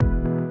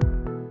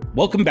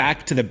Welcome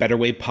back to the Better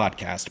Way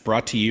podcast,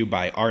 brought to you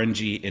by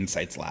R&G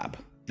Insights Lab.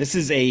 This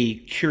is a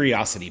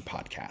curiosity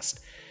podcast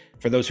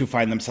for those who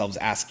find themselves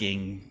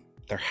asking,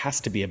 there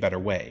has to be a better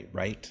way,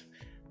 right?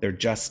 There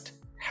just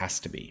has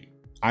to be.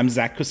 I'm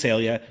Zach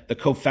Coseglia, the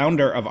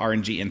co-founder of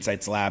R&G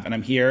Insights Lab, and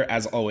I'm here,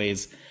 as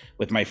always,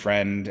 with my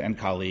friend and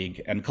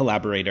colleague and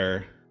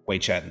collaborator,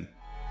 Chen.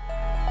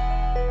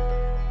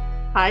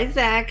 Hi,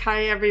 Zach.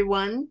 Hi,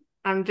 everyone.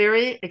 I'm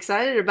very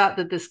excited about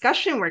the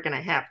discussion we're going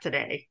to have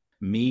today.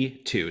 Me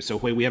too. So,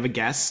 Hui, we have a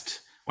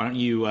guest. Why don't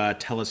you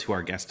tell us who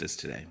our guest is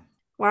today?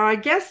 Well, our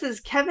guest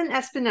is Kevin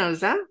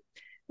Espinoza,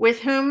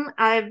 with whom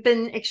I've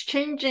been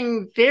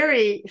exchanging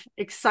very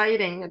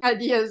exciting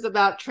ideas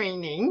about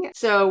training.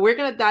 So we're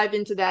going to dive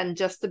into that in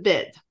just a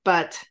bit.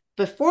 But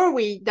before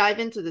we dive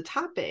into the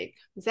topic,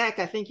 Zach,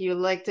 I think you'd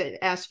like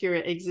to ask your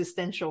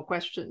existential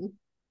question.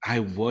 I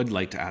would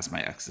like to ask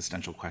my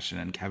existential question.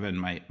 And Kevin,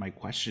 my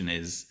question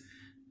is,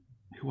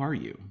 who are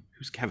you?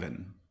 Who's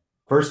Kevin?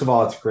 First of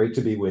all, it's great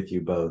to be with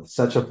you both.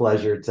 Such a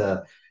pleasure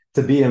to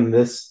be in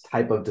this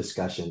type of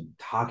discussion,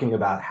 talking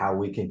about how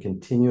we can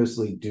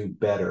continuously do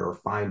better or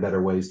find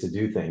better ways to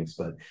do things.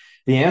 But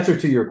the answer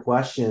to your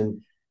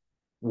question,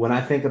 when I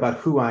think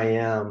about who I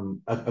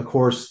am, of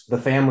course, the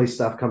family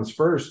stuff comes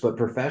first, but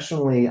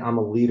professionally, I'm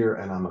a leader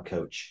and I'm a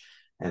coach.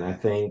 And I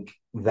think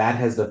that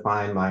has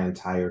defined my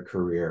entire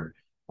career.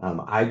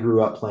 I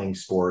grew up playing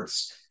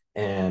sports,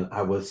 and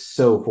I was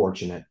so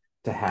fortunate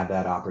to have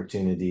that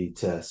opportunity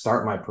to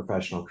start my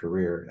professional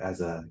career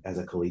as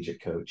a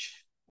collegiate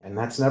coach. And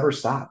that's never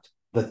stopped.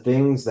 The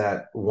things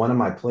that one of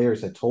my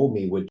players had told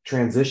me would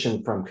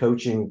transition from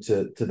coaching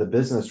to the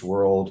business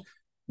world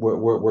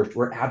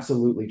were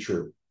absolutely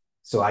true.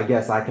 So I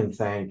guess I can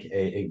thank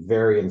a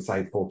very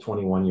insightful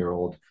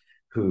 21-year-old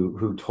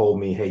who told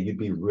me, hey, you'd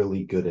be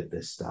really good at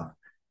this stuff.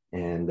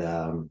 And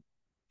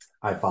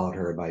I followed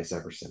her advice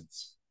ever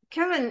since.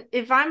 Kevin,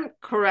 if I'm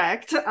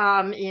correct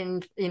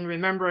in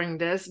remembering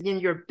this, in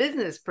your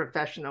business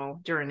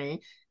professional journey,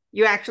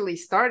 you actually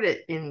started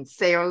in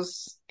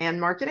sales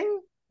and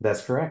marketing?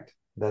 That's correct.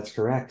 That's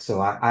correct.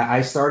 So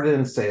I started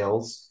in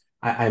sales.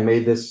 I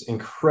made this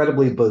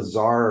incredibly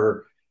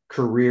bizarre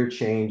career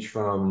change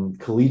from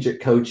collegiate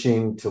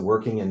coaching to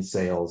working in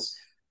sales.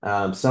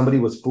 Somebody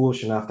was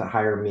foolish enough to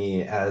hire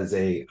me as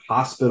a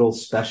hospital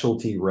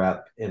specialty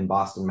rep in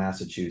Boston,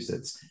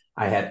 Massachusetts.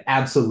 I had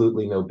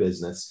absolutely no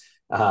business.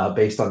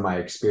 Based on my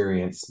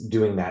experience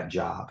doing that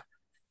job.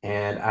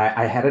 And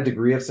I had a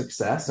degree of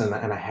success, and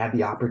I had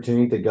the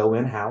opportunity to go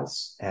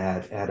in-house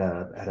at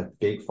a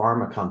big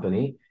pharma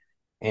company.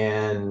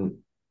 And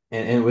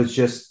it was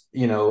just,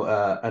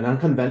 an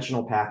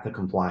unconventional path to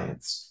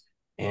compliance.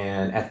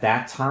 And at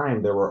that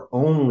time, there were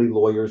only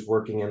lawyers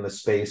working in the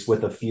space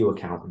with a few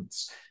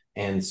accountants.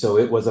 And so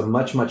it was a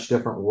much, much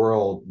different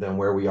world than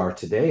where we are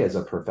today as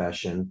a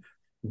profession.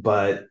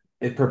 But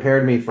it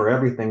prepared me for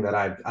everything that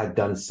I've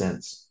done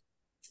since,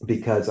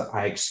 because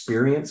I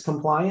experienced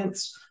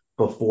compliance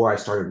before I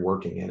started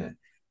working in it.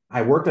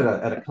 I worked at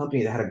a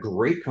company that had a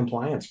great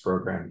compliance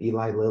program,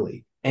 Eli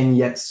Lilly, and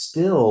yet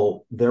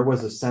still there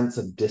was a sense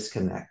of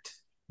disconnect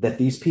that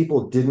these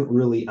people didn't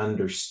really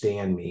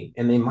understand me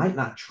and they might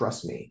not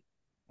trust me.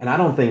 And I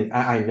don't think,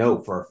 I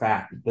know for a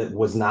fact that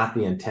was not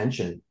the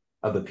intention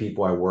of the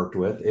people I worked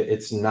with.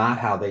 It's not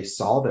how they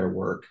saw their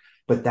work,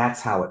 but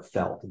that's how it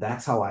felt.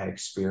 That's how I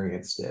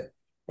experienced it.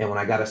 And when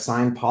I got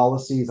assigned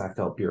policies, I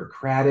felt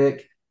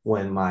bureaucratic.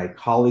 When my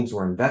colleagues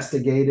were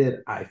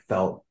investigated, I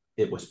felt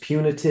it was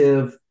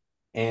punitive.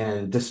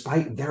 And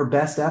despite their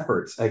best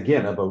efforts,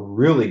 again, of a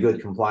really good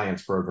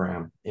compliance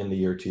program in the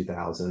year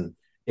 2000,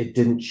 it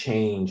didn't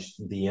change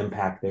the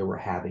impact they were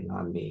having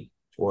on me,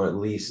 or at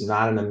least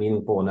not in a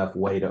meaningful enough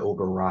way to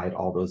override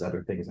all those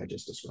other things I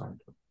just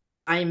described.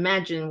 I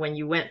imagine when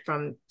you went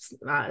from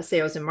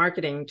sales and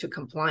marketing to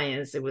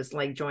compliance, it was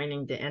like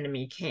joining the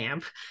enemy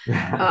camp.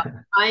 I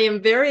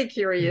am very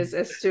curious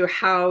as to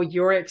how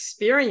your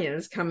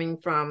experience coming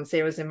from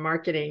sales and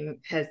marketing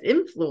has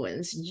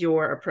influenced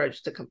your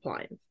approach to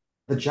compliance.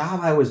 The job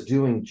I was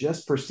doing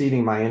just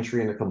preceding my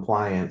entry into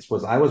compliance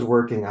was I was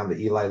working on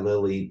the Eli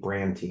Lilly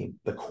brand team,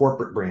 the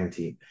corporate brand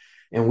team.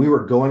 And we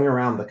were going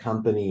around the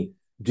company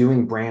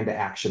doing brand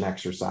action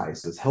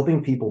exercises,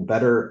 helping people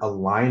better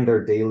align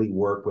their daily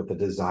work with the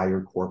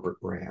desired corporate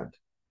brand.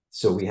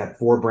 So we had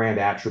 4 brand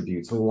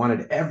attributes. We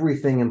wanted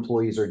everything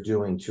employees are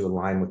doing to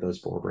align with those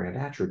 4 brand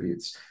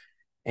attributes.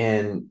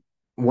 And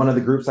one of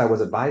the groups I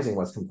was advising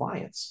was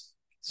compliance.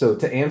 So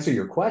to answer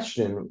your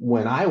question,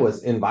 when I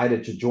was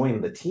invited to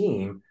join the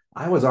team,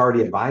 I was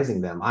already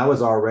advising them. I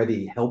was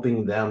already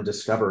helping them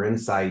discover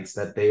insights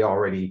that they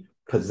already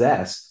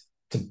possessed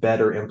to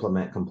better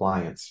implement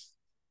compliance.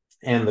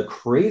 And the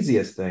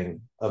craziest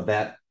thing of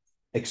that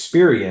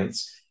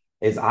experience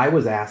is I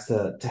was asked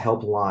to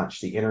help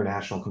launch the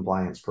International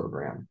Compliance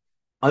Program.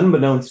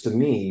 Unbeknownst to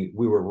me,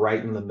 we were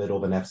right in the middle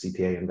of an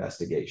FCPA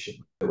investigation.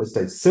 It was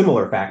a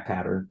similar fact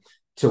pattern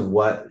to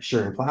what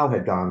Sharon Plow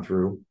had gone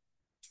through.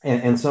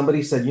 And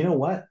somebody said, you know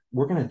what?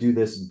 We're going to do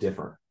this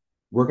different.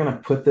 We're going to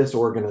put this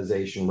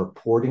organization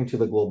reporting to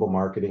the global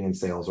marketing and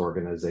sales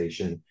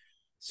organization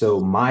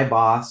So my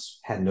boss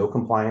had no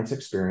compliance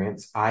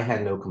experience. I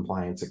had no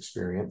compliance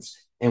experience.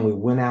 And we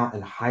went out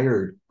and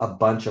hired a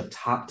bunch of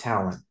top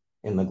talent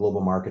in the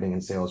global marketing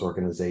and sales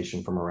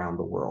organization from around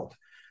the world.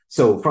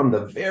 So from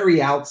the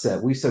very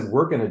outset, we said,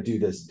 we're going to do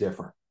this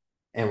different.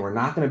 And we're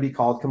not going to be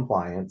called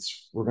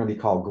compliance. We're going to be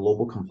called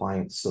global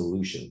compliance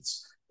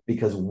solutions,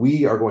 because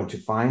we are going to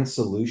find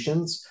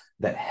solutions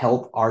that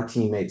help our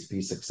teammates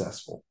be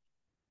successful.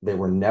 They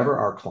were never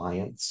our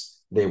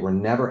clients. They were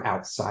never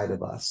outside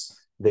of us.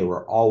 They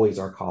were always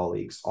our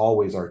colleagues,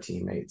 always our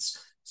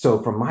teammates.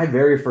 So from my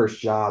very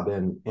first job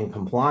in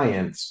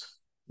compliance,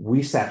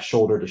 we sat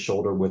shoulder to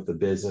shoulder with the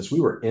business. We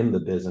were in the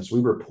business.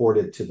 We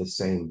reported to the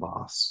same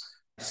boss.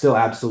 I still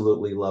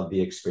absolutely love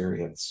the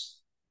experience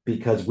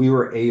because we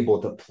were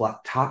able to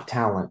pluck top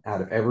talent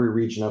out of every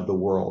region of the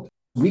world.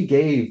 We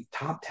gave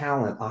top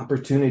talent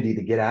opportunity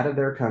to get out of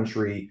their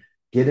country,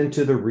 get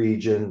into the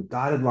region,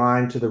 dotted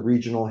line to the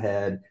regional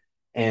head,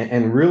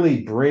 and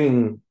really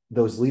bring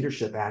those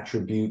leadership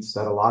attributes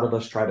that a lot of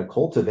us try to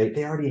cultivate.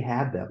 They already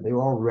had them. They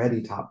were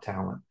already top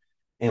talent,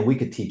 and we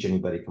could teach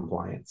anybody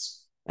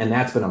compliance. And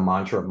that's been a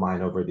mantra of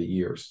mine over the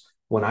years.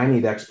 When I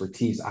need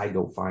expertise, I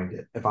go find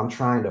it. If I'm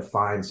trying to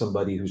find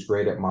somebody who's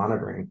great at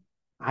monitoring,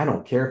 I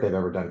don't care if they've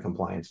ever done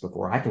compliance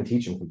before. I can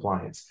teach them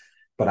compliance,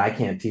 but I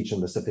can't teach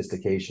them the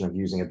sophistication of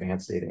using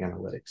advanced data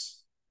analytics.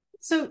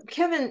 So,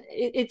 Kevin,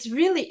 it's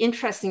really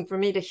interesting for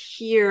me to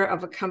hear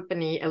of a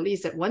company, at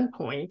least at one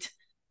point,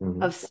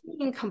 of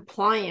seeing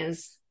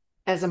compliance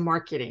as a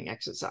marketing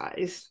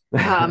exercise,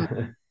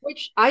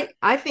 which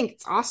I think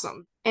it's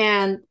awesome.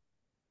 And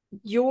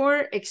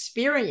your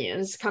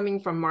experience coming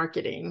from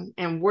marketing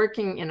and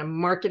working in a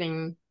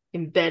marketing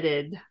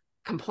embedded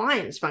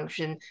compliance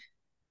function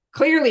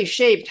clearly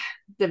shaped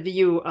the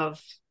view of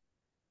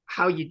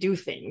how you do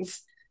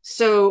things.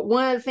 So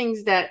one of the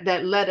things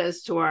that led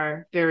us to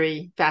our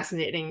very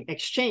fascinating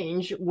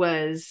exchange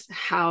was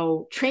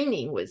how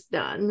training was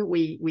done.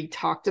 We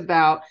talked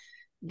about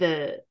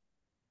the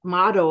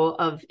model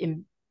of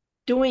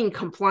doing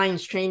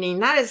compliance training,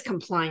 not as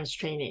compliance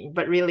training,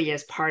 but really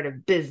as part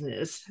of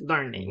business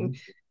learning.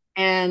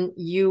 And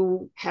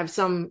you have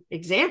some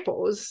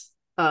examples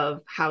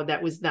of how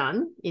that was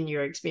done in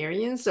your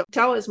experience. So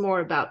tell us more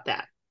about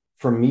that.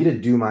 For me to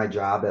do my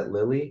job at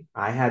Lilly,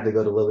 I had to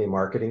go to Lilly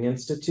Marketing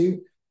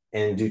Institute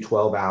and do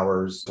 12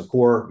 hours of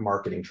core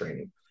marketing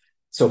training.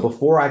 So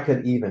before I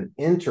could even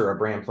enter a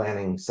brand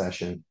planning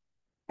session,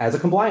 as a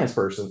compliance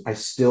person, I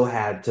still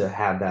had to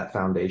have that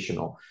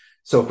foundational.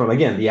 So from,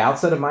 again, the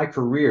outset of my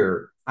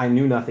career, I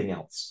knew nothing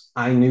else.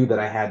 I knew that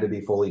I had to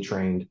be fully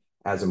trained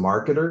as a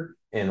marketer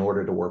in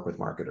order to work with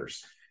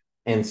marketers.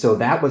 And so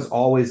that was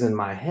always in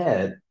my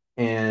head.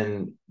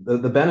 And the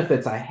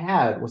benefits I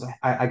had was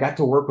I got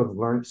to work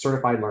with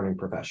certified learning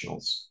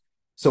professionals.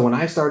 So when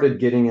I started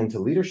getting into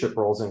leadership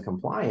roles in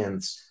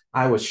compliance,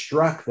 I was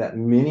struck that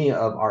many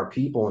of our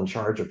people in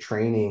charge of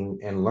training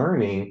and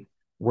learning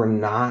were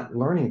not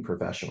learning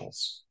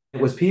professionals.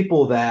 It was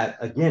people that,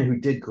 again, who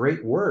did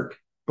great work,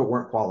 but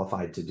weren't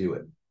qualified to do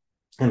it.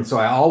 And so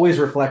I always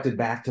reflected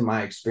back to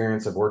my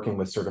experience of working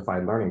with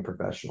certified learning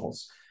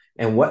professionals.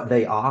 And what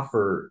they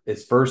offer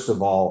is, first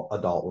of all,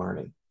 adult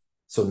learning.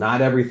 So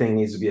not everything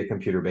needs to be a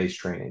computer-based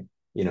training.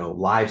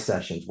 Live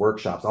sessions,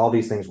 workshops, all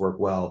these things work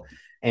well.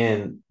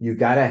 And you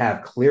got to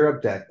have clear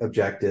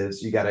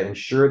objectives. You got to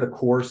ensure the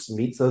course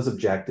meets those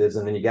objectives.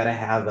 And then you got to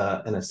have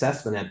an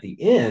assessment at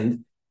the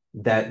end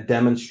that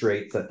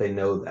demonstrates that they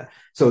know that.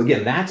 So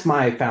again, that's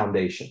my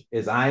foundation,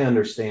 is I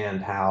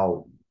understand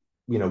how,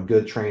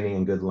 good training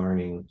and good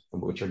learning,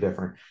 which are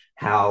different,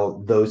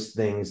 how those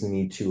things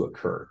need to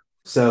occur.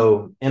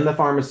 So in the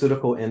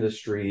pharmaceutical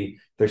industry,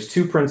 there's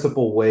two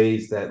principal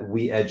ways that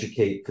we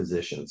educate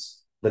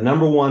physicians. The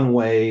number one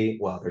way,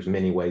 well, there's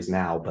many ways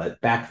now,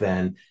 but back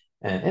then,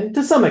 and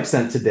to some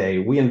extent today,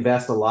 we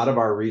invest a lot of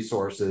our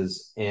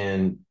resources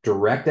in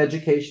direct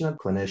education of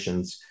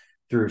clinicians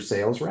through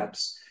sales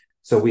reps.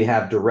 So we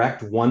have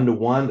direct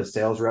one-to-one. The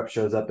sales rep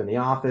shows up in the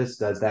office,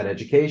 does that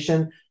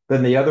education.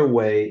 Then the other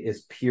way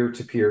is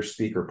peer-to-peer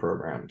speaker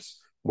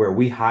programs, where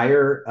we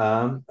hire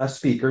a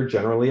speaker,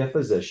 generally a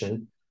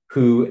physician,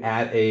 who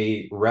at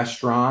a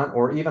restaurant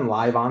or even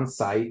live on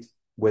site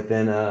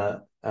within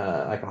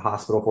like a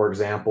hospital, for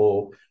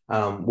example,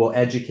 will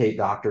educate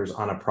doctors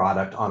on a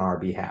product on our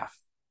behalf.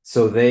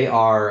 So they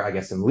are, I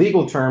guess in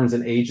legal terms,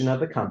 an agent of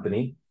the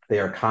company. They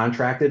are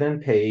contracted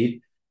and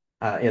paid.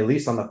 At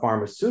least on the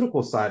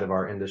pharmaceutical side of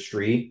our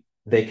industry,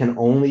 they can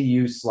only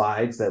use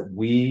slides that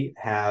we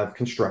have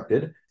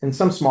constructed. In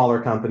some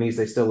smaller companies,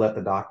 they still let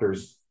the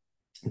doctors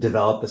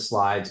develop the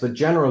slides. But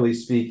generally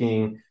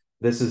speaking,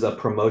 this is a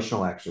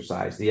promotional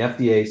exercise. The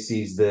FDA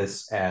sees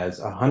this as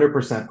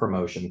 100%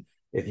 promotion.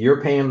 If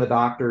you're paying the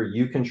doctor,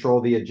 you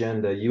control the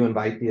agenda, you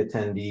invite the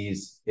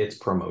attendees, it's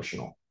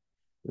promotional.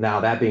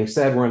 Now, that being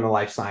said, we're in the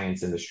life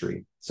science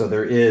industry. So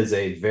there is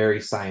a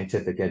very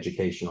scientific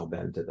educational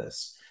bend to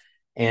this.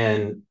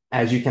 And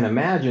as you can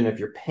imagine, if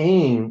you're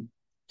paying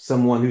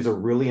someone who's a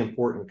really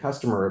important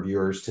customer of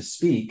yours to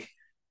speak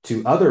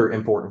to other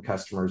important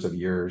customers of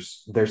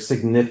yours, there's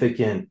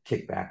significant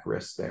kickback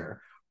risk there.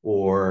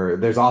 Or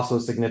there's also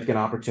a significant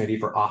opportunity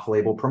for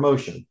off-label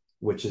promotion,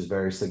 which is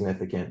very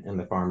significant in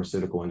the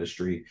pharmaceutical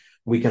industry.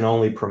 We can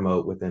only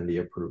promote within the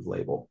approved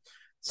label.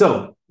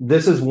 So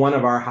this is one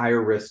of our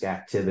higher risk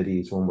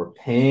activities when we're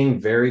paying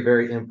very,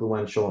 very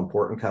influential,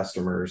 important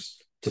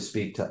customers to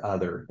speak to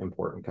other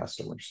important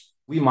customers.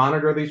 We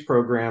monitor these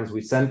programs.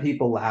 We send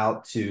people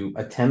out to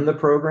attend the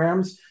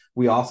programs.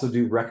 We also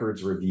do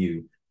records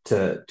review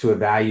to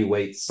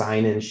evaluate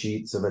sign-in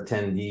sheets of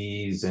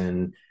attendees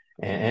and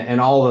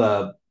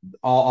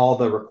all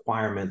the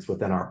requirements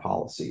within our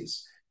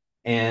policies.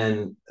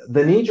 And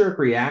the knee-jerk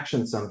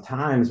reaction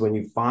sometimes when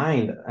you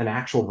find an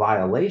actual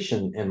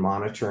violation in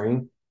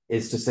monitoring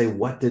is to say,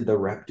 what did the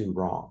rep do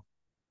wrong?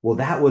 Well,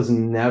 that was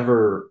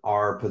never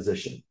our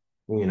position.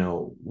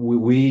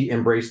 We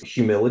embrace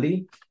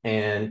humility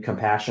and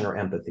compassion or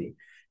empathy.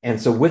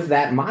 And so with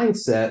that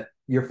mindset,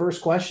 your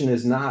first question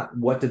is not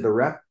what did the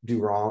rep do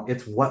wrong?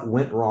 It's what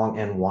went wrong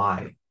and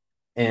why.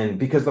 And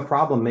because the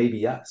problem may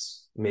be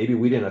us. Maybe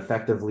we didn't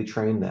effectively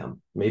train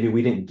them. Maybe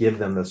we didn't give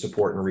them the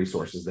support and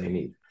resources they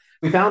need.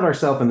 We found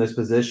ourselves in this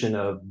position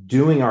of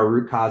doing our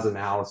root cause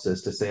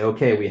analysis to say,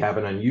 okay, we have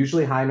an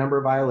unusually high number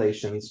of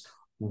violations.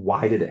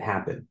 Why did it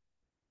happen?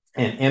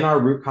 And in our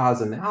root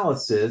cause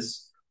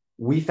analysis,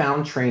 we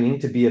found training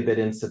to be a bit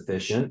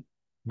insufficient,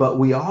 but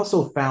we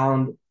also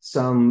found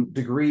some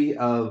degree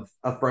of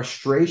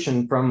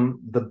frustration from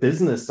the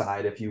business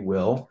side, if you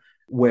will,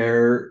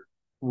 where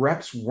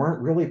reps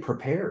weren't really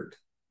prepared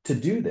to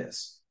do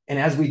this. And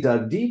as we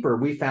dug deeper,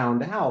 we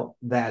found out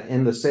that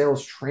in the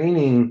sales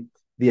training,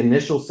 the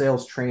initial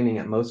sales training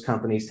at most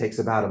companies takes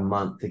about a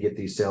month to get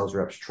these sales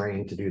reps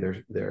trained to do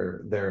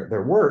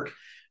their work.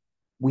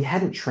 We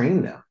hadn't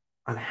trained them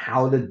on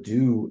how to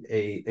do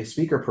a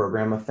speaker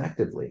program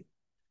effectively.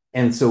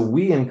 And so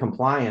we in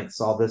compliance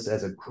saw this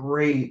as a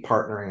great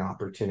partnering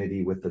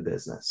opportunity with the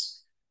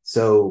business.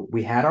 So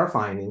we had our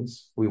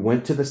findings. We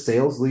went to the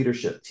sales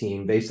leadership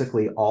team,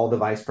 basically all the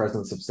vice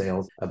presidents of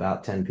sales,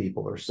 about 10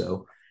 people or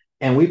so,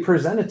 and we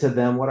presented to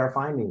them what our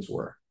findings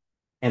were.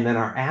 And then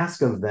our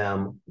ask of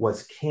them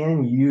was,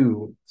 can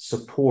you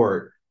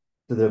support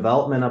the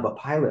development of a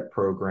pilot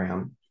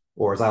program,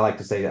 or as I like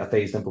to say, a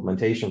phased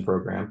implementation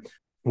program,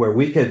 where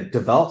we could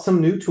develop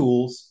some new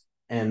tools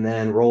and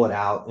then roll it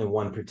out in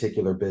one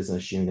particular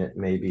business unit,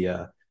 maybe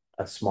a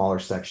smaller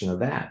section of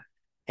that.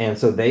 And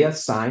so they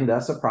assigned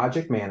us a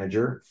project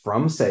manager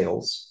from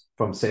sales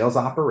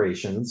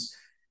operations.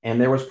 And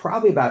there was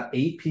probably about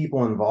 8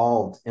 people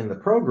involved in the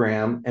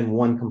program and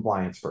 1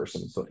 compliance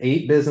person. So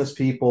 8 business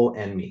people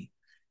and me.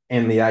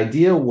 And the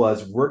idea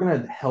was we're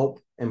going to help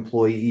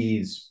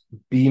employees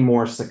be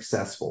more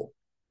successful,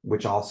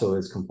 which also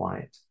is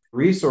compliant.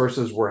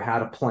 Resources were how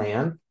to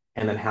plan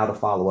and then how to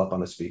follow up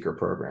on a speaker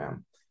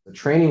program. The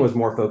training was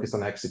more focused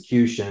on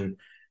execution,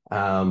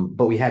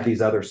 but we had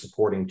these other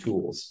supporting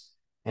tools.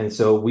 And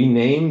so we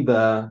named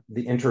the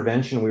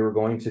intervention we were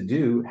going to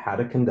do how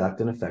to conduct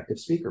an effective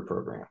speaker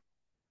program.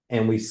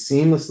 And we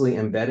seamlessly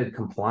embedded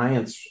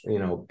compliance,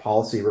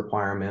 policy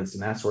requirements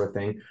and that sort of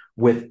thing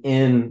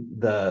within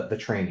the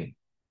training.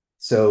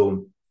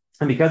 So,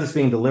 and because it's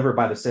being delivered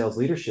by the sales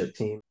leadership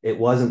team, it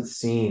wasn't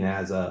seen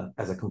as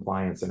a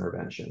compliance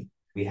intervention.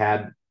 We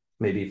had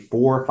maybe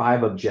 4 or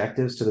 5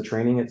 objectives to the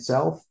training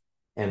itself,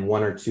 and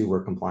 1 or 2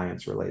 were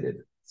compliance related.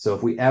 So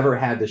if we ever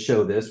had to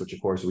show this, which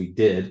of course we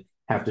did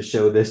have to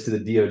show this to the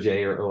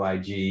DOJ or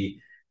OIG,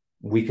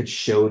 we could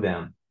show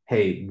them,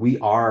 hey, we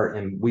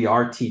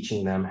are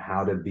teaching them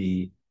how to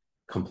be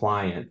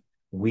compliant.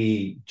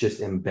 We just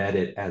embed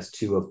it as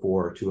 2 of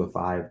 4 or 2 of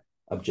 5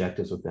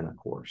 objectives within a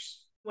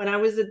course. When I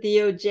was at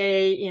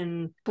DOJ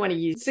in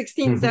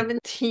 2016,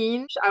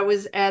 17, I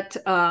was at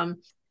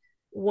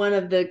one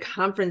of the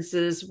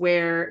conferences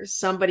where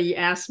somebody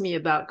asked me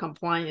about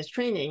compliance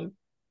training.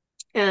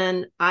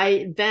 And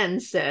I then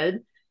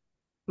said,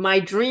 my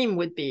dream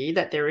would be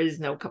that there is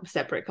no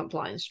separate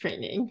compliance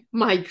training.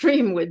 My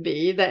dream would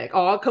be that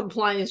all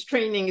compliance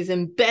training is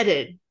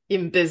embedded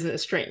in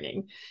business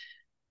training.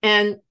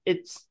 And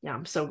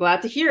I'm so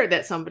glad to hear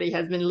that somebody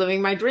has been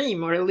living my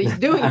dream, or at least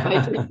doing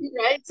my dream,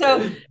 right?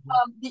 So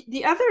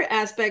the other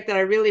aspect that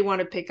I really want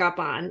to pick up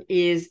on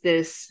is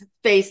this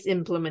phased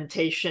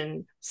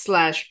implementation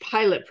 /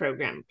 pilot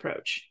program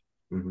approach.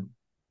 Mm-hmm.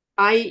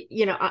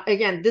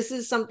 Again, this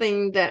is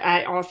something that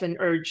I often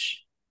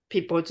urge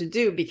people to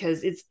do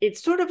because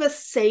it's sort of a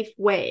safe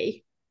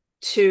way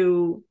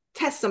to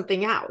test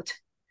something out.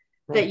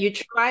 Right. That you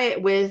try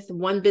it with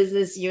one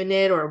business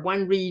unit or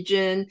one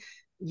region.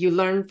 You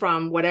learn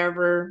from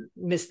whatever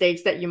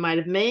mistakes that you might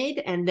have made,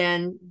 and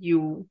then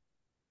you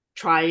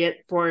try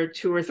it for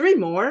 2 or 3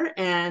 more,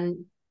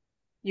 and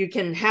you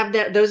can have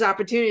those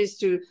opportunities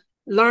to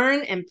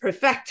learn and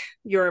perfect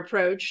your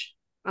approach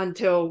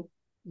until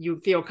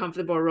you feel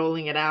comfortable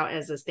rolling it out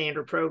as a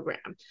standard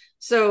program.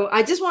 So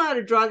I just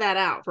wanted to draw that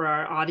out for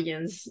our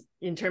audience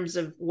in terms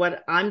of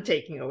what I'm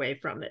taking away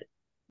from it.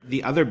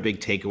 The other big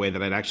takeaway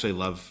that I'd actually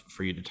love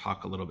for you to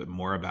talk a little bit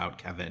more about,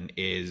 Kevin,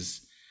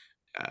 is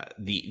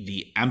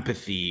the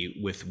empathy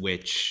with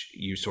which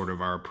you sort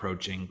of are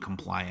approaching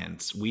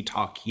compliance. We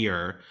talk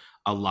here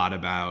a lot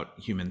about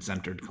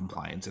human-centered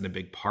compliance, and a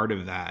big part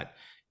of that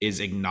is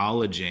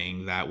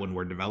acknowledging that when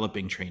we're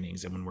developing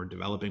trainings and when we're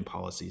developing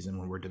policies and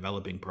when we're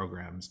developing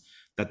programs,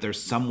 that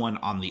there's someone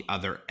on the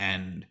other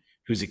end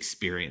who's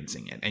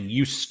experiencing it. And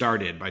you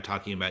started by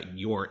talking about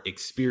your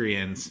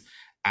experience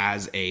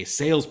as a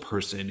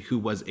salesperson who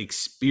was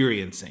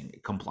experiencing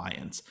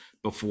compliance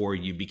before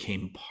you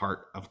became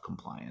part of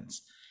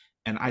compliance.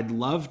 And I'd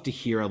love to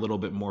hear a little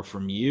bit more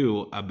from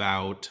you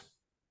about,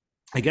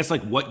 I guess,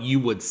 like what you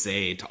would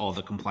say to all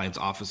the compliance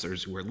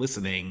officers who are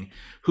listening,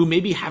 who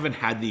maybe haven't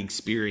had the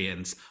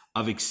experience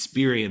of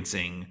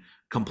experiencing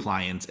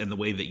compliance in the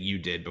way that you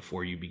did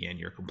before you began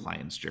your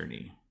compliance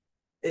journey.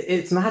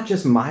 It's not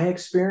just my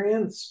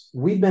experience.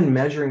 We've been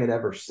measuring it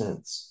ever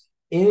since.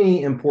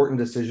 Any important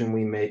decision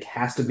we make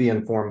has to be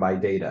informed by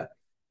data.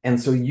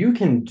 And so you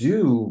can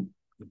do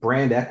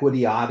brand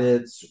equity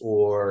audits,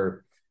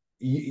 or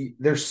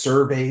there's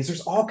surveys,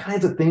 there's all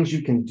kinds of things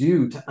you can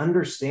do to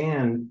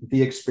understand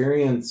the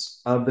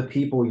experience of the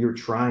people you're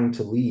trying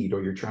to lead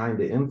or you're trying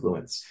to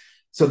influence.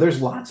 So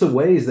there's lots of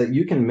ways that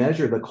you can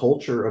measure the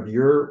culture of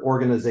your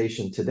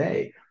organization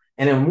today.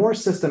 And in a more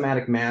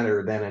systematic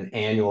manner than an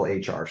annual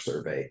HR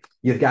survey.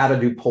 You've got to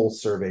do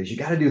pulse surveys. You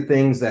got to do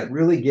things that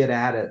really get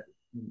at it.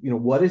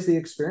 What is the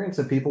experience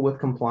of people with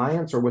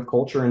compliance or with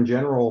culture in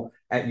general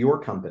at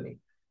your company?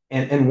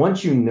 And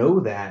once you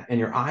know that and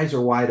your eyes are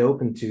wide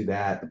open to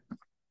that,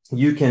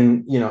 you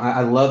can,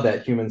 I love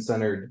that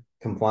human-centered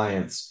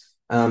compliance.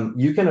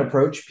 You can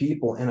approach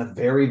people in a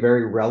very,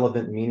 very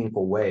relevant,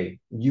 meaningful way.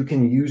 You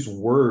can use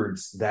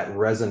words that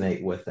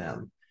resonate with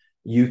them.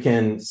 You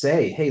can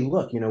say, hey,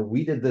 look,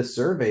 we did this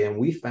survey and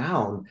we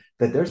found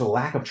that there's a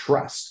lack of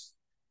trust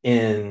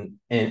in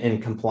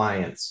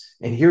compliance.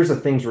 And here's the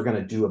things we're going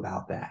to do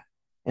about that.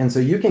 And so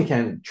you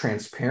can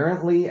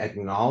transparently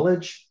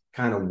acknowledge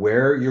kind of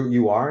where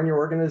you are in your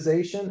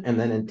organization and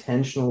then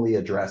intentionally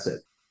address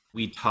it.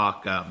 We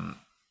talk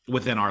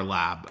within our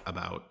lab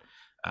about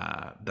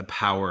the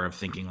power of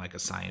thinking like a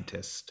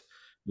scientist.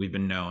 We've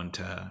been known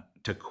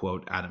to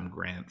quote Adam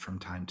Grant from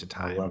time to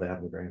time. I love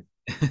Adam Grant.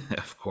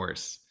 Of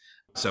course.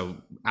 So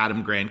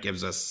Adam Grant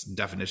gives us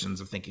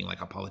definitions of thinking like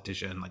a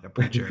politician, like a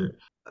preacher,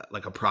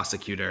 like a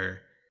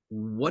prosecutor.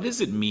 What does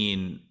it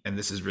mean, and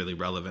this is really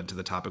relevant to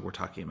the topic we're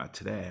talking about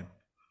today,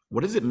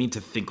 what does it mean to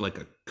think like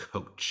a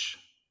coach?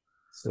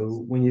 So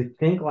when you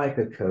think like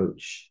a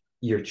coach,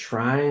 you're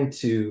trying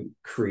to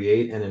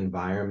create an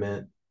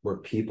environment where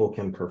people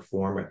can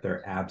perform at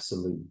their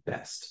absolute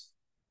best.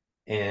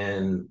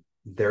 And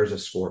there's a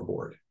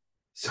scoreboard.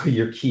 So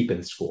you're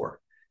keeping score.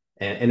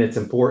 And it's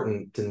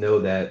important to know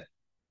that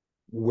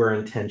we're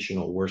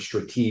intentional, we're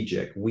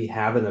strategic, we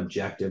have an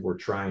objective we're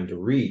trying to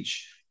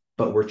reach,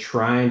 but we're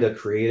trying to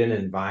create an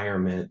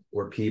environment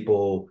where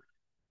people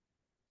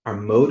are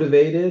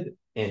motivated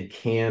and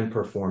can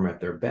perform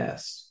at their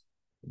best.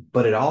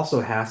 But it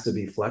also has to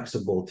be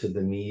flexible to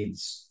the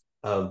needs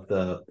of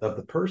the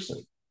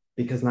person,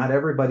 because not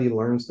everybody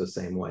learns the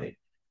same way.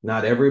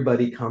 Not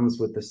everybody comes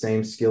with the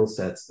same skill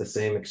sets, the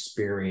same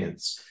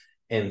experience.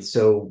 And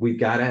so we've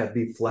got to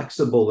be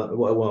flexible.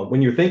 Well,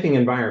 when you're thinking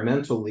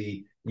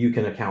environmentally, you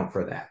can account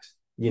for that.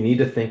 You need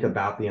to think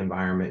about the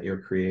environment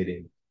you're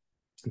creating.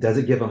 Does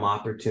it give them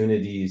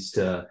opportunities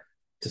to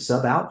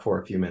sub out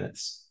for a few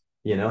minutes?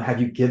 Have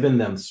you given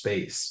them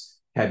space?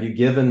 Have you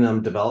given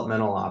them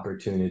developmental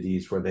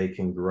opportunities where they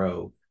can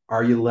grow?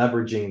 Are you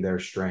leveraging their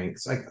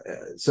strengths?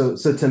 So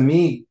to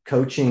me,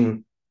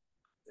 coaching,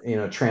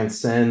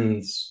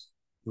 transcends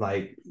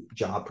like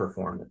job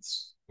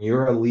performance.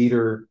 You're a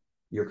leader.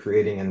 You're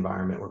creating an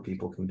environment where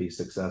people can be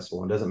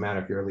successful. It doesn't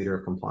matter if you're a leader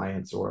of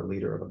compliance or a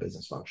leader of a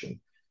business function.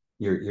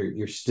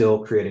 You're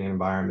still creating an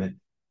environment.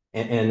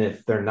 And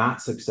if they're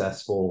not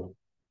successful,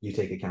 you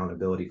take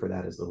accountability for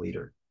that as the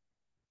leader,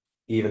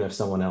 even if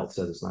someone else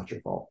says it's not your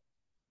fault.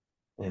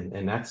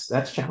 And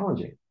that's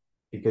challenging,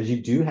 because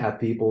you do have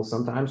people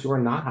sometimes who are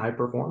not high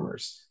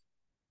performers,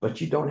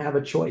 but you don't have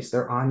a choice.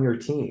 They're on your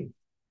team,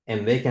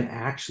 and they can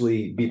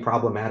actually be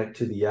problematic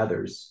to the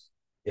others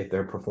if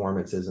their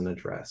performance isn't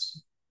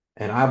addressed.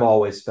 And I've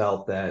always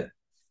felt that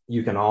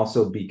you can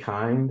also be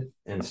kind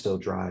and still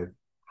drive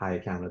high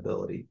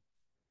accountability,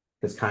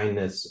 because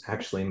kindness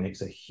actually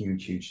makes a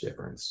huge, huge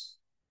difference.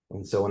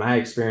 And so when I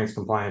experience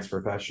compliance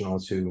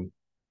professionals who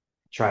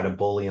try to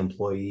bully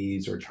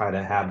employees or try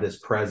to have this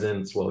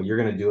presence, well, you're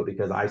going to do it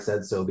because I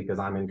said so, because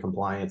I'm in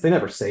compliance. They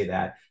never say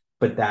that,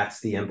 but that's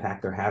the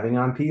impact they're having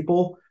on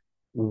people.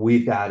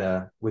 We've got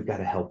to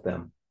help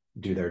them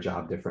do their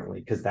job differently,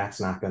 because that's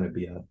not going to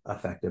be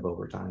effective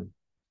over time.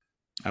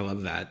 I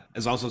love that.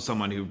 As also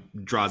someone who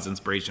draws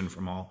inspiration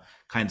from all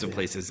kinds of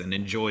places and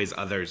enjoys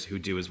others who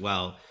do as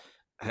well.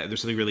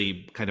 There's something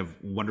really kind of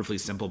wonderfully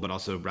simple, but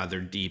also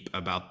rather deep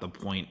about the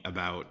point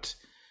about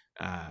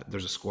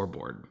there's a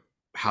scoreboard,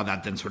 how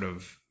that then sort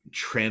of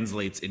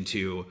translates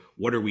into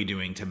what are we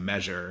doing to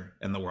measure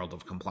in the world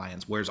of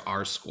compliance? Where's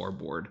our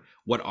scoreboard?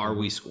 What are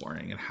we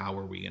scoring, and how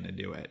are we going to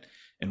do it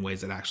in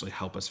ways that actually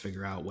help us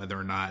figure out whether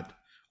or not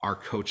our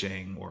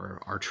coaching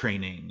or our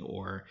training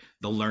or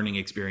the learning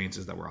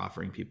experiences that we're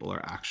offering people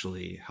are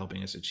actually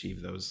helping us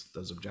achieve those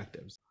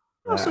objectives.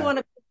 I also want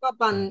to pick up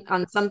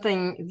on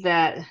something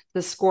that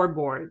the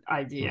scoreboard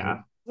idea.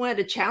 Mm-hmm. One of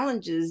the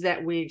challenges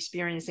that we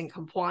experience in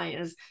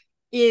compliance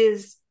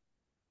is,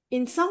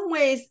 in some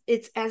ways,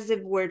 it's as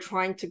if we're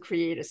trying to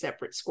create a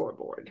separate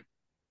scoreboard.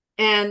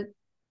 And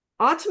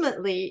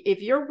ultimately,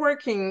 if you're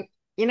working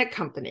in a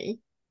company,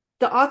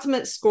 the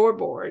ultimate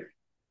scoreboard,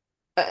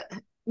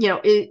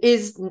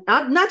 is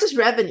not just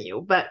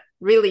revenue, but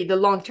really the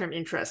long-term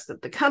interest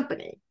of the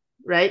company,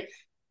 right?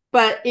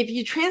 But if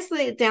you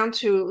translate it down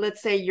to,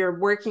 let's say you're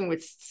working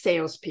with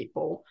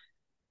salespeople,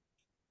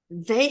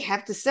 they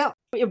have to sell.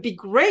 It would be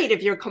great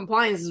if your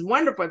compliance is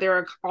wonderful.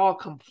 They're all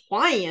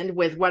compliant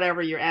with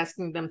whatever you're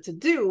asking them to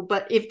do.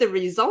 But if the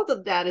result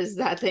of that is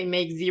that they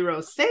make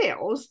zero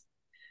sales,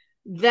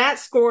 that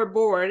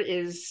scoreboard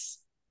is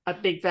a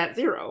big fat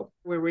zero.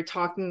 We were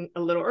talking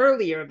a little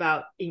earlier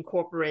about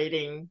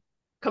incorporating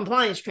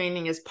compliance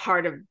training as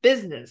part of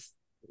business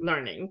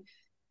learning.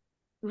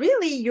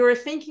 Really, you're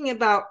thinking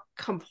about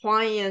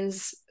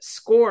compliance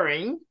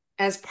scoring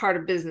as part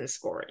of business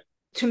scoring.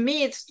 To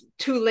me, it's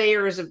two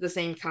layers of the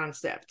same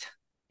concept.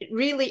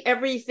 Really,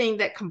 everything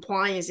that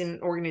compliance in an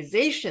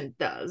organization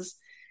does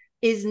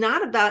is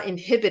not about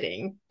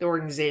inhibiting the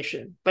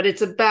organization, but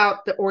it's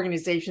about the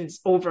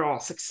organization's overall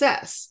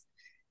success.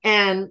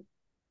 And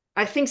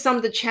I think some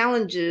of the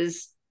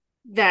challenges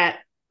that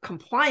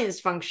compliance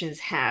functions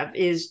have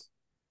is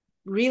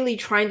really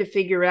trying to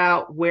figure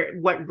out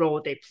what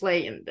role they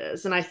play in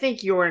this. And I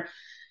think your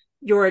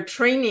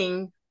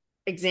training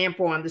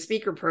example on the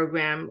speaker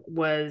program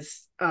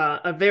was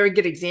a very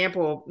good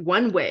example of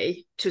one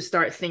way to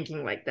start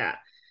thinking like that.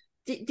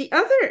 The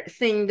other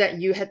thing that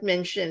you had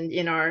mentioned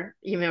in our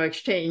email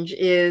exchange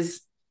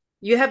is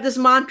you have this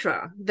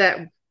mantra that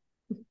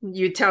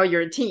you tell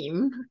your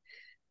team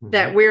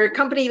that we're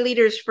company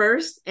leaders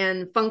first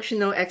and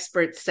functional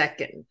experts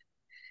second.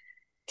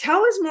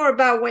 Tell us more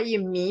about what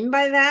you mean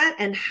by that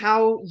and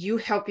how you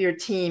help your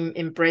team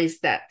embrace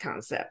that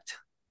concept.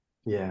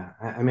 Yeah,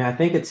 I mean, I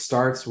think it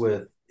starts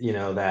with,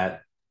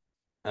 that,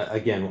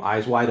 again,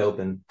 eyes wide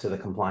open to the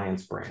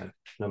compliance brand.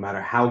 No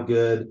matter how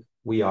good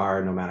we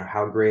are, no matter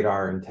how great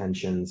our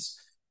intentions,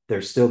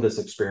 there's still this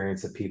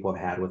experience that people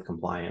have had with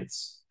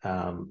compliance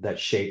that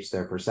shapes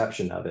their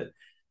perception of it.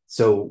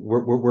 So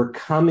we're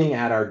coming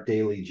at our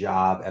daily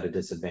job at a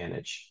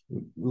disadvantage,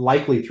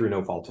 likely through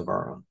no fault of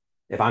our own.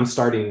 If I'm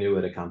starting new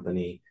at a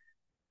company,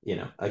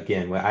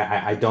 again,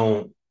 I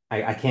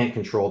can't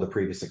control the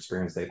previous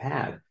experience they've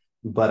had,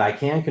 but I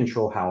can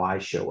control how I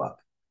show up.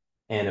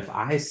 And if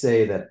I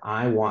say that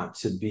I want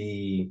to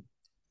be,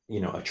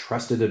 a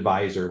trusted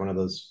advisor, one of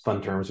those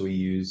fun terms we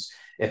use,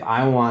 if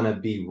I want to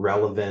be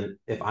relevant,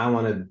 if I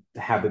want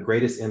to have the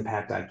greatest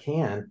impact I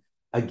can,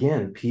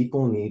 again,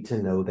 people need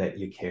to know that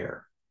you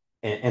care.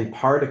 And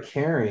part of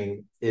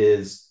caring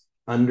is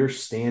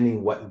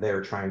understanding what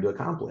they're trying to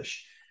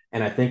accomplish.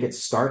 And I think it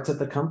starts at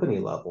the company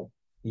level.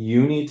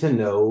 You need to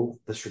know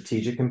the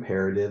strategic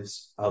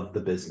imperatives of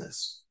the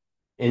business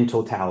in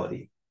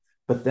totality.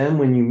 But then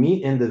when you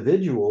meet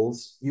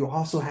individuals, you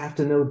also have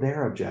to know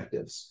their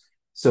objectives.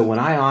 So when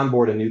I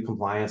onboard a new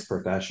compliance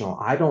professional,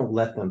 I don't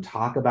let them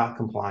talk about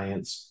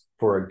compliance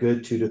for a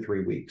good 2 to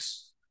 3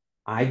 weeks.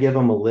 I give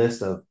them a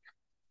list of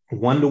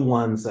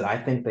one-to-ones that I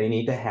think they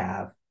need to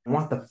have. I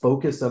want the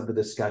focus of the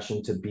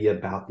discussion to be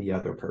about the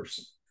other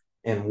person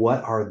and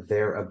what are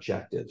their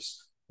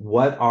objectives.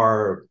 What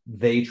are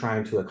they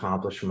trying to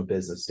accomplish from a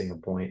business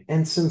standpoint?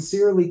 And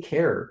sincerely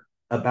care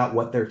about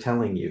what they're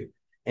telling you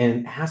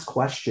and ask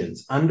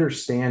questions,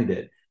 understand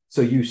it. So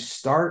you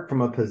start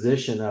from a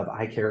position of,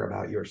 I care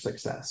about your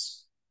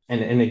success.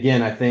 And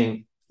again, I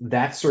think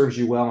that serves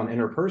you well in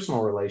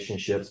interpersonal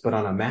relationships, but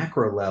on a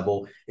macro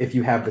level, if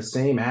you have the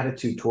same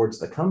attitude towards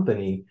the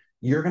company,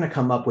 you're going to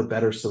come up with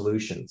better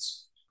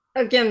solutions.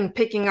 Again,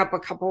 picking up a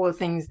couple of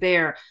things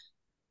there.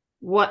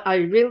 What I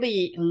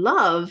really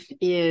love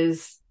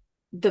is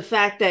the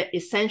fact that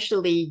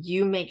essentially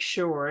you make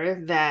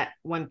sure that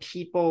when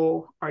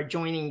people are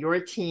joining your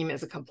team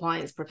as a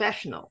compliance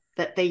professional,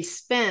 that they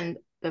spend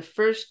the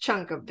first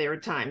chunk of their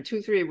time,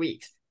 2-3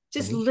 weeks,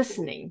 just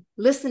listening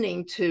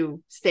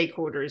to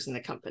stakeholders in the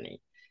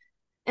company.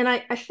 And I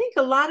think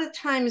a lot of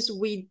times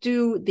we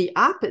do the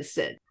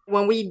opposite.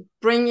 When we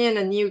bring in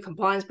a new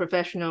compliance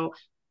professional,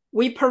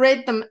 we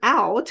parade them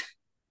out,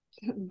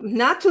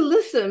 not to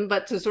listen,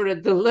 but to sort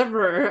of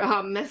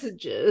deliver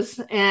messages.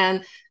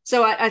 And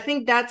so I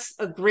think that's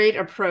a great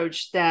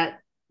approach that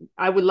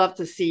I would love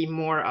to see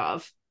more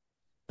of.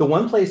 The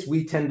one place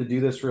we tend to do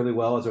this really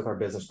well is with our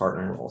business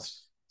partnering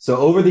roles. So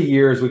over the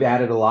years, we've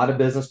added a lot of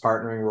business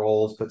partnering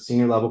roles, put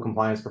senior level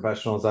compliance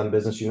professionals on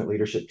business unit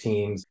leadership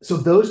teams. So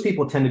those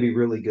people tend to be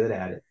really good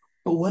at it.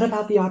 But what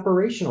about the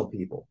operational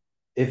people?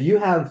 If you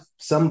have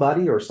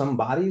somebody or some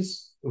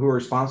bodies who are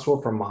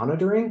responsible for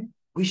monitoring,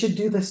 we should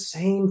do the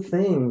same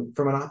thing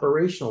from an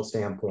operational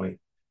standpoint.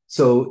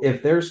 So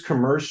if there's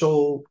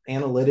commercial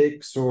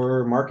analytics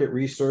or market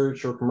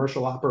research or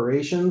commercial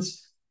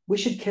operations, we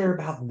should care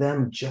about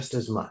them just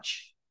as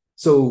much.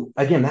 So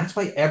again, that's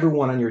why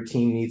everyone on your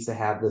team needs to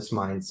have this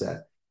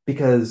mindset,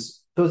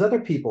 because those other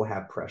people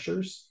have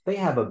pressures, they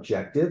have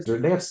objectives,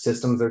 they have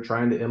systems they're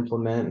trying to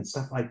implement and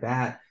stuff like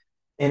that.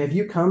 And if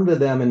you come to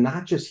them and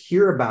not just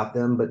hear about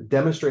them, but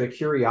demonstrate a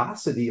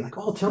curiosity, like,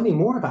 oh, tell me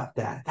more about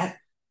that.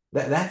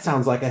 That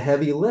sounds like a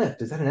heavy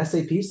lift. Is that an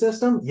SAP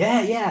system?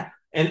 Yeah, yeah.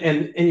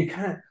 And you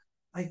kind of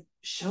like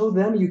show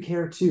them you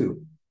care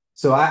too.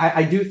 So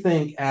I do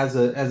think as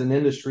an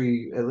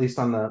industry, at least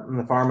on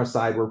the pharma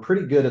side, we're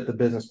pretty good at the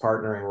business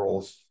partnering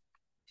roles,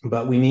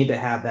 but we need to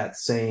have that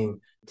same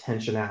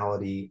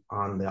intentionality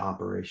on the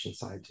operation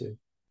side too.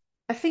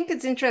 I think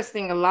it's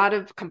interesting. A lot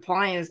of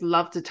compliance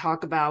love to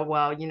talk about,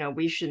 well,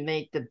 we should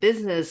make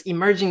the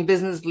emerging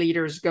business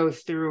leaders go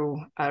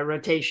through a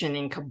rotation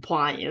in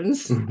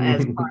compliance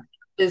as part of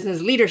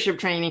business leadership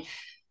training.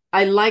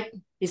 I like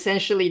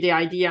essentially the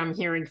idea I'm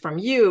hearing from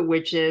you,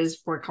 which is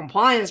for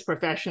compliance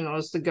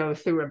professionals to go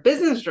through a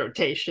business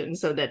rotation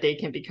so that they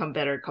can become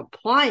better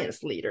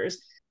compliance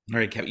leaders. All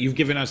right, Kevin, you've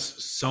given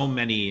us so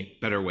many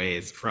better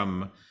ways,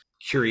 from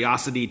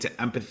curiosity to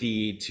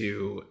empathy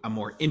to a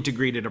more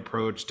integrated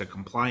approach to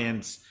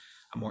compliance,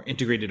 a more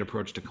integrated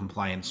approach to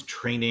compliance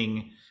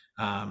training.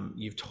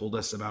 You've told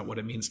us about what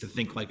it means to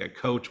think like a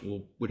coach,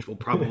 which will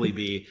probably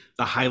be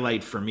the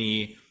highlight for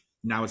me.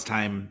 Now it's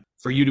time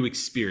for you to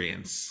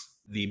experience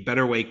the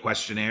Better Way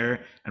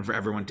questionnaire and for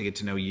everyone to get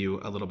to know you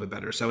a little bit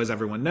better. So as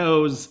everyone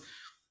knows,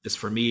 this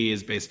for me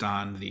is based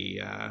on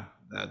the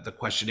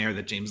questionnaire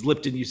that James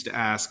Lipton used to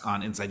ask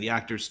on Inside the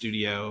Actors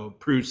Studio,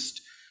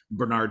 Proust,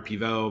 Bernard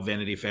Pivot,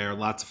 Vanity Fair.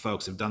 Lots of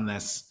folks have done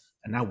this,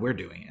 and now we're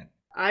doing it.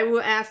 I will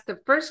ask the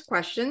first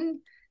question.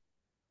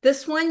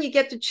 This one, you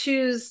get to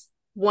choose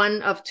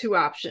one of two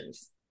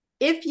options.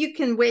 If you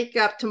can wake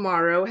up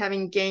tomorrow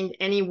having gained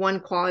any one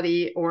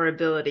quality or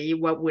ability,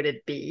 what would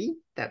it be?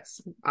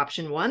 That's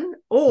option one.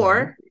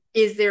 Or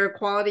is there a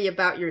quality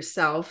about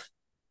yourself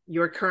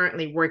you're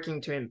currently working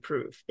to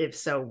improve? If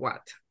so,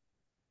 what?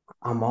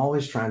 I'm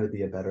always trying to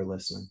be a better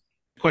listener.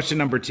 Question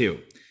number 2.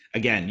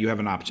 Again, you have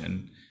an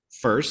option.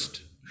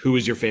 First, who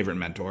is your favorite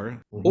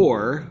mentor?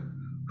 Or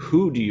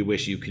who do you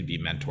wish you could be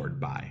mentored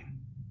by?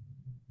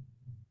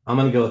 I'm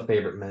going to go with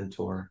favorite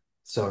mentor.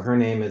 So her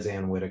name is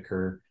Ann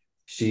Whitaker.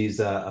 She's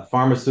a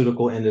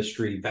pharmaceutical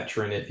industry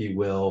veteran, if you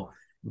will.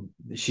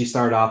 She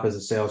started off as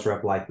a sales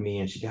rep like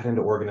me, and she got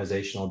into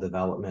organizational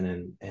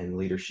development and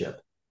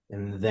leadership.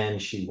 And then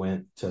she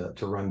went to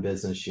run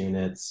business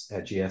units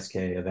at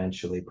GSK,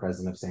 eventually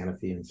president of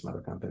Sanofi and some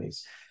other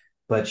companies.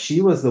 But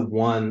she was the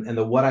one,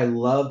 and what I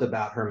loved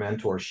about her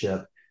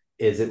mentorship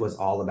is it was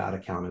all about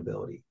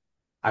accountability.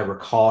 I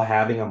recall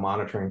having a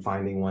monitoring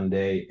finding one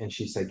day, and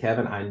she said,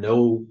 Kevin, I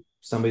know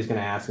somebody's going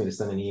to ask me to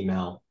send an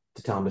email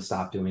to tell them to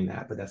stop doing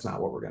that, but that's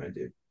not what we're going to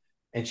do.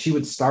 And she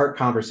would start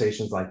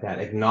conversations like that,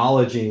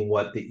 acknowledging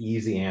what the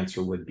easy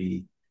answer would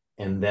be,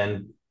 and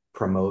then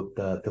promote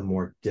the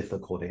more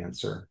difficult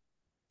answer.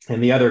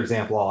 And the other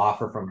example I'll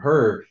offer from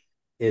her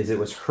is it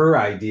was her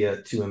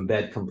idea to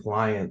embed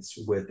compliance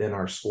within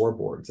our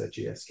scoreboards at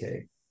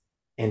GSK.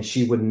 And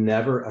she would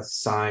never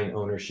assign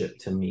ownership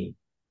to me.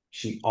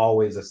 She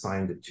always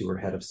assigned it to her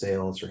head of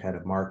sales, her head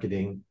of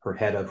marketing, her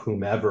head of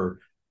whomever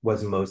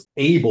was most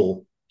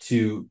able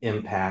to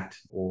impact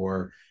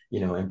or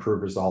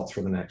improve results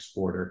for the next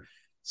quarter.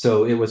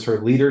 So it was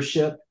her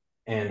leadership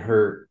and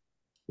her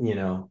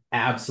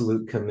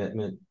absolute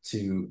commitment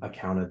to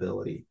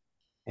accountability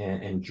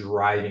and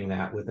driving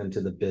that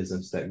into the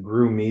business that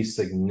grew me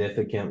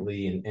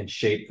significantly and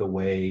shaped the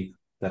way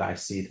that I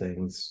see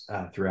things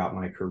throughout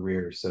my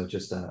career. So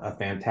just a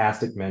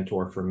fantastic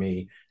mentor for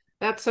me.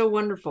 That's so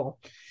wonderful.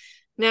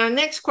 Now,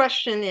 next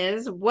question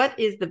is, what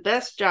is the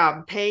best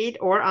job, paid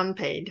or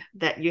unpaid,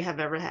 that you have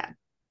ever had?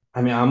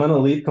 I mean, I'm going to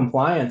leave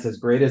compliance, as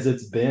great as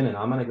it's been, and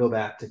I'm going to go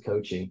back to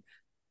coaching.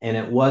 And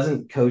it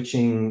wasn't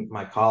coaching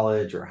my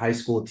college or high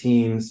school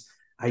teams.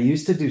 I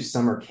used to do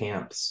summer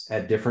camps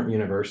at different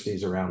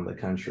universities around the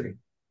country.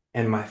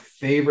 And my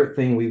favorite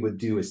thing we would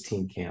do is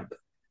team camp,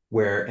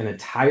 where an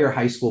entire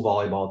high school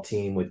volleyball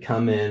team would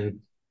come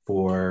in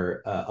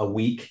for a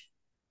week,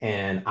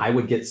 and I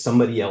would get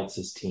somebody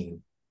else's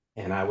team.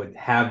 And I would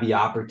have the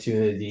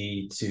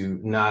opportunity to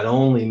not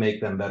only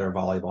make them better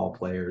volleyball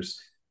players,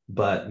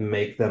 but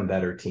make them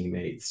better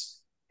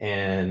teammates.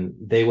 And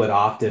they would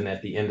often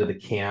at the end of the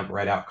camp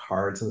write out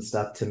cards and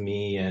stuff to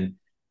me. And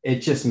it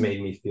just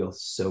made me feel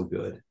so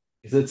good,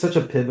 because it's such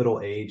a pivotal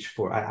age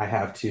for, I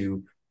have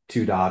two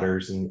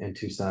daughters and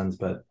two sons,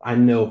 but I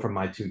know from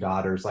my two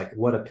daughters, like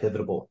what a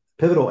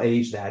pivotal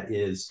age that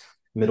is,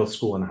 middle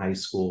school and high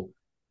school.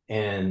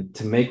 And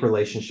to make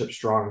relationships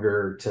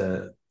stronger,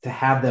 to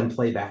have them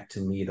play back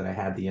to me that I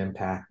had the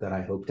impact that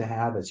I hope to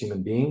have as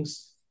human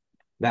beings,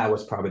 that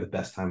was probably the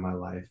best time of my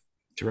life.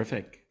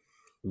 Terrific.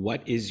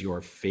 What is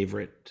your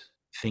favorite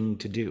thing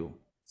to do?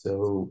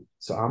 So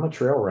I'm a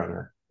trail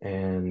runner,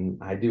 and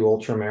I do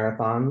ultra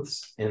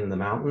marathons in the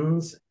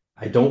mountains.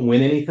 I don't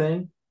win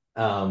anything.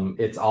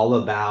 It's all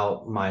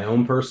about my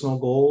own personal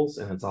goals,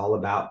 and it's all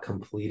about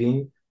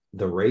completing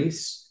the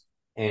race.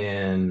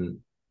 And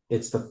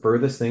It's the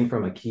furthest thing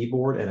from a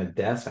keyboard and a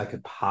desk I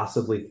could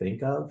possibly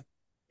think of.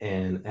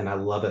 And I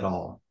love it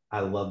all. I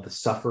love the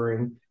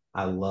suffering.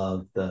 I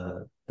love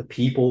the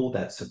people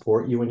that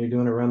support you when you're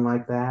doing a run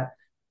like that.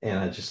 And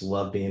I just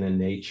love being in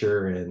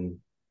nature and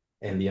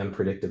the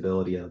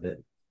unpredictability of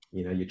it.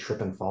 You know, you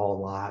trip and fall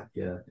a lot.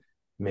 You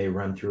may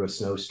run through a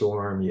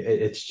snowstorm.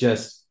 It's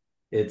just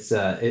it's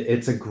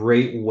a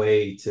great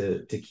way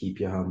to keep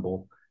you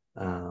humble.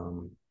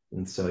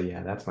 And so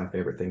yeah, that's my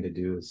favorite thing to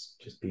do is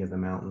just be in the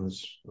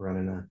mountains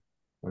running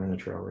a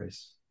trail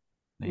race.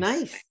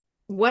 Nice.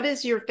 What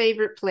is your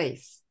favorite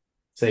place?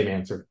 Same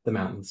answer, the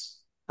mountains.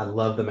 I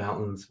love the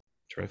mountains.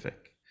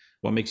 Terrific.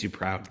 What makes you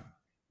proud?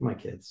 My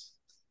kids.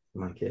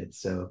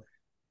 So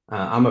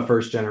I'm a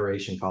first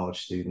generation college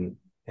student.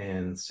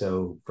 And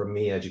so for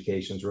me,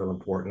 education is real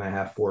important. I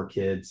have 4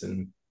 kids,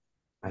 and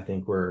I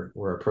think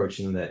we're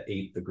approaching the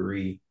 8th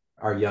degree.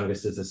 Our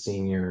youngest is a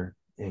senior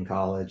in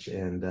college,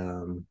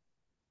 and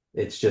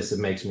it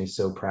makes me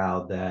so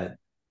proud that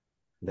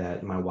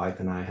my wife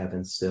and I have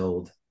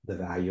instilled the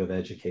value of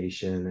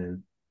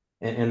education,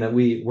 and that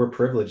we're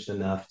privileged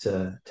enough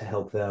to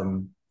help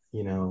them,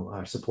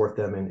 support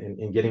them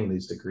in getting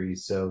these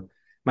degrees. So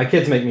my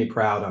kids make me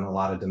proud on a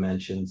lot of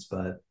dimensions,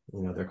 but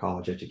their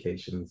college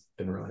education has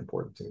been really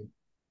important to me.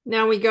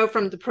 Now we go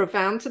from the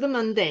profound to the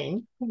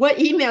mundane. What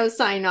email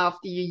sign off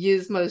do you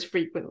use most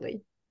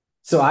frequently?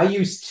 So I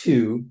use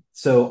 2.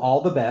 So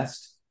all the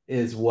best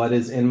is what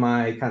is in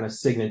my kind of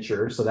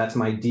signature. So that's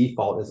my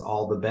default, is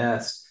all the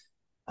best.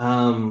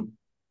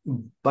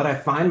 But I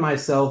find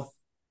myself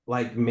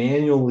like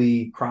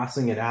manually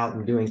crossing it out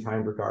and doing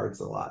kind regards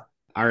a lot.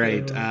 All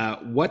right.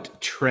 What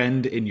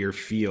trend in your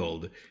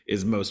field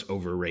is most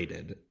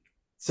overrated?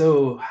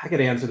 So I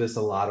could answer this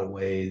a lot of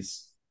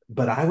ways,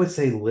 but I would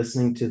say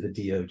listening to the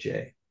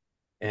DOJ.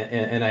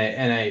 And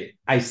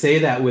I say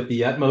that with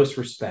the utmost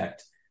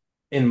respect.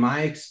 In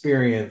my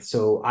experience,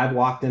 so I've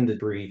walked into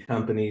 3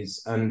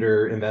 companies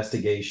under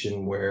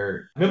investigation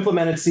where I've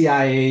implemented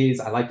CIAs.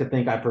 I like to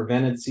think I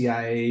prevented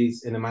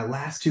CIAs. And in my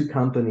last 2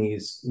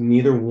 companies,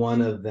 neither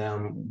one of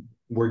them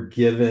were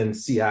given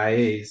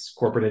CIAs,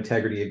 corporate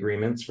integrity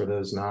agreements, for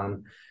those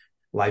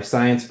non-life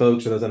science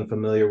folks or those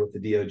unfamiliar with the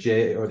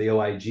DOJ or the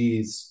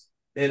OIGs.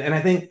 And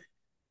I think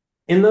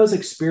in those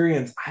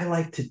experiences, I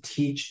like to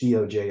teach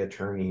DOJ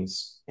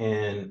attorneys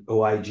and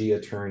OIG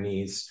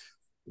attorneys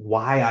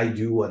why I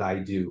do what I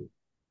do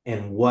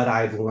and what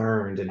I've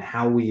learned and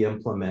how we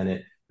implement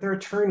it. They're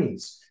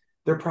attorneys,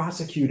 they're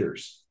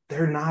prosecutors.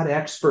 They're not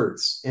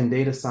experts in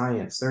data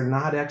science. They're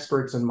not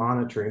experts in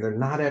monitoring. They're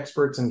not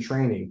experts in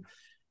training.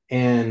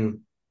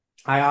 And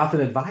I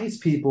often advise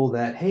people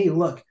that, hey,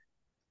 look,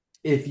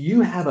 if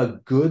you have a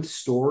good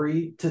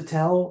story to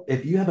tell,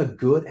 if you have a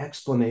good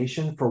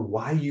explanation for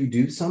why you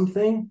do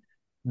something,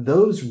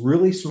 those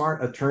really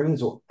smart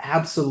attorneys will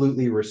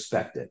absolutely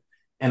respect it.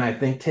 And I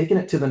think taking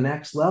it to the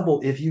next level,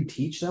 if you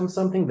teach them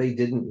something they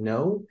didn't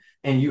know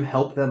and you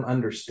help them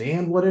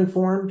understand what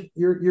informed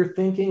your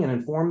thinking and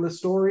inform the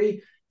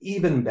story,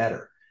 even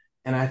better.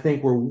 And I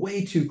think we're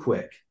way too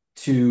quick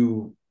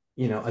to,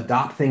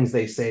 adopt things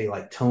they say,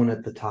 like tone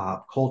at the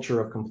top,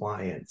 culture of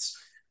compliance.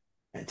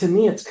 To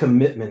me, it's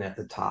commitment at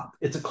the top.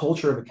 It's a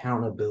culture of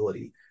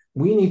accountability.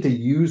 We need to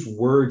use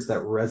words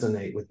that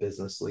resonate with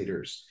business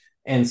leaders.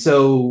 And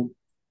so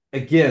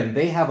again,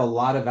 they have a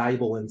lot of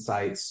valuable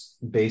insights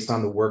based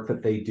on the work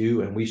that they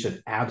do, and we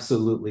should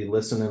absolutely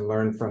listen and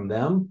learn from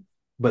them,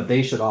 but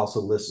they should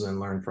also listen and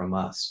learn from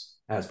us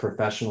as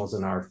professionals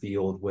in our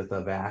field with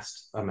a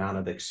vast amount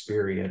of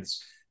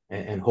experience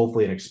and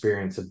hopefully an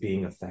experience of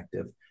being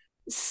effective.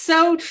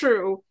 So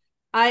true.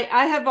 I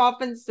have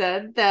often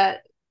said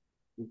that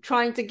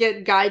trying to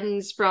get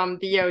guidance from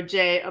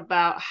DOJ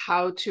about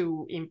how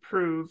to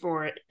improve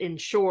or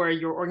ensure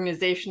your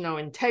organizational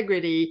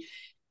integrity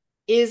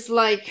is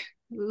like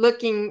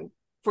looking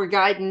for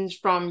guidance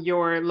from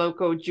your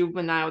local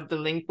juvenile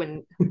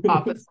delinquent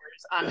officers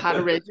on how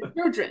to raise your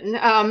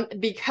children,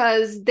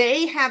 because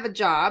they have a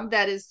job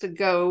that is to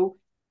go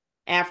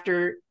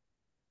after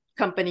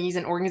companies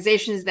and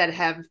organizations that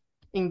have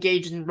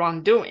engaged in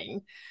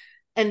wrongdoing.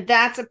 And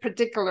that's a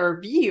particular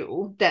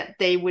view that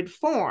they would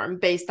form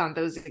based on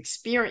those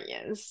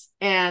experience.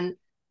 And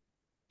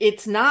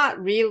it's not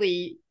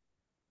really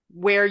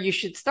where you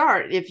should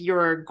start if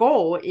your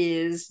goal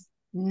is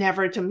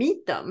never to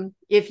meet them.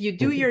 If you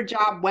do your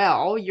job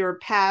well, your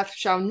path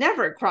shall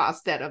never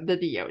cross that of the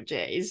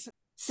DOJ's.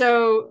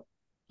 So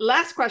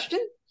last question,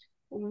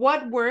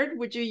 what word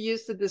would you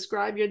use to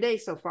describe your day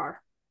so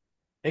far?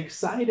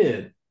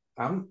 Excited.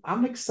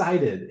 I'm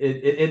excited.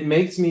 It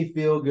makes me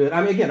feel good.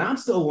 I mean, again, I'm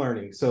still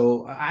learning,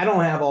 so I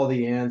don't have all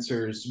the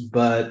answers,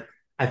 but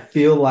I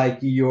feel like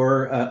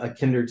you're a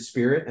kindred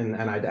spirit, and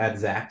I'd add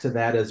Zach to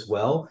that as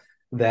well,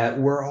 that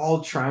we're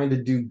all trying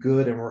to do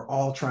good and we're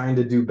all trying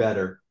to do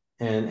better.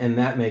 And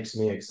that makes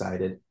me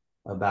excited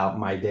about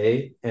my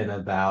day and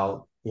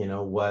about,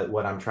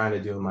 what I'm trying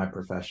to do in my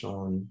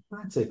professional and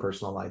I'd say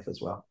personal life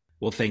as well.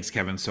 Well, thanks,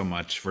 Kevin, so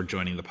much for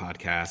joining the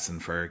podcast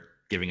and for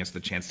giving us the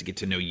chance to get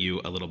to know you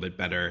a little bit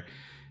better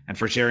and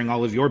for sharing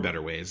all of your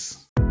better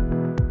ways.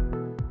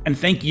 And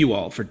thank you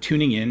all for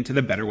tuning in to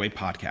the Better Way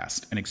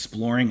podcast and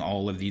exploring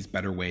all of these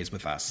better ways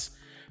with us.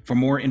 For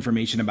more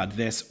information about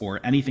this or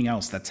anything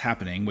else that's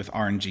happening with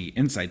RNG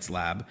Insights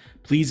Lab,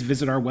 please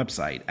visit our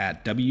website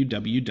at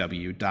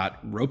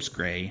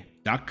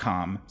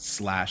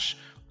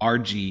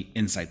www.ropesgray.com/RG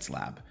Insights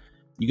Lab.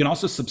 You can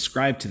also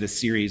subscribe to this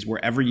series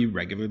wherever you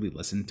regularly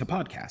listen to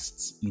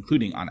podcasts,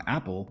 including on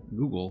Apple,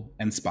 Google,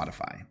 and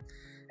Spotify.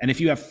 And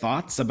if you have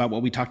thoughts about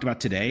what we talked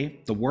about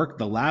today, the work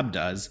the lab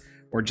does,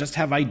 or just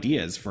have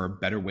ideas for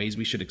better ways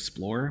we should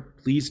explore,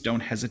 please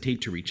don't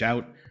hesitate to reach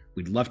out.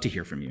 We'd love to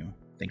hear from you.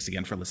 Thanks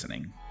again for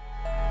listening.